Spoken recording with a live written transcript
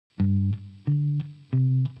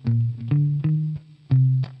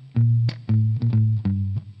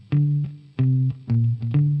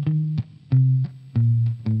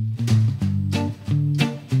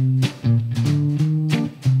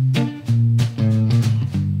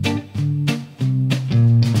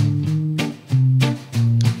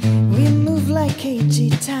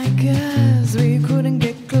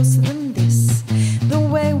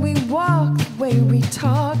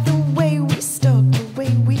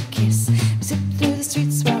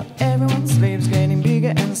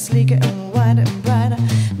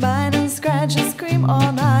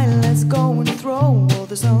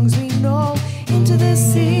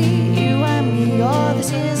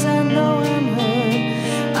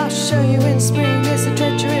show you in spring. It's a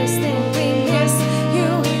treacherous thing we miss you.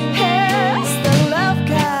 Here's the love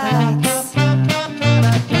cats.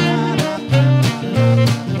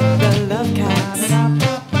 The love cats.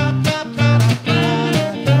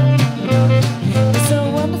 They're so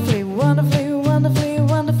wonderfully, wonderfully, wonderfully,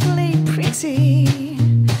 wonderfully pretty.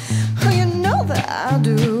 Oh, you know that I'll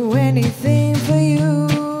do anything for you.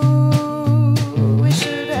 We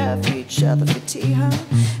should have each other for tea, huh?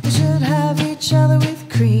 We should have each other with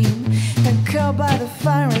cream and curl by the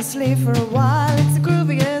fire and sleep for a while. It's the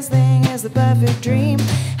grooviest thing, it's the perfect dream.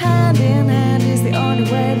 Hand in hand is the only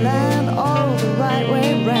way, land all the right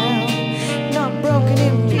way round. Not broken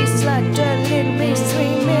in pieces like dirty little pieces. We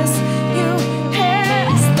miss you.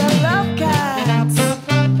 Here's the love cats.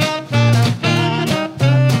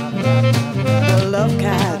 The love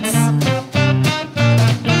cats.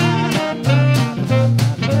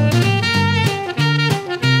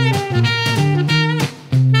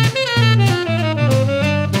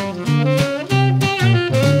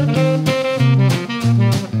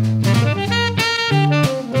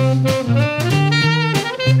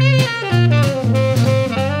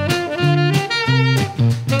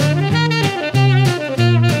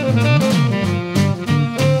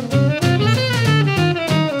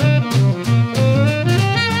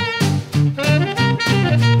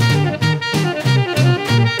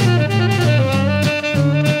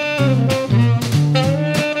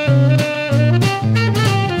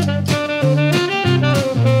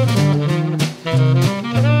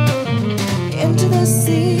 Into the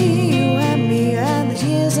sea, you and me, and the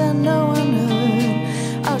years that no one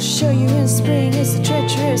heard. I'll show you in spring, it's a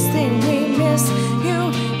treacherous thing we miss you.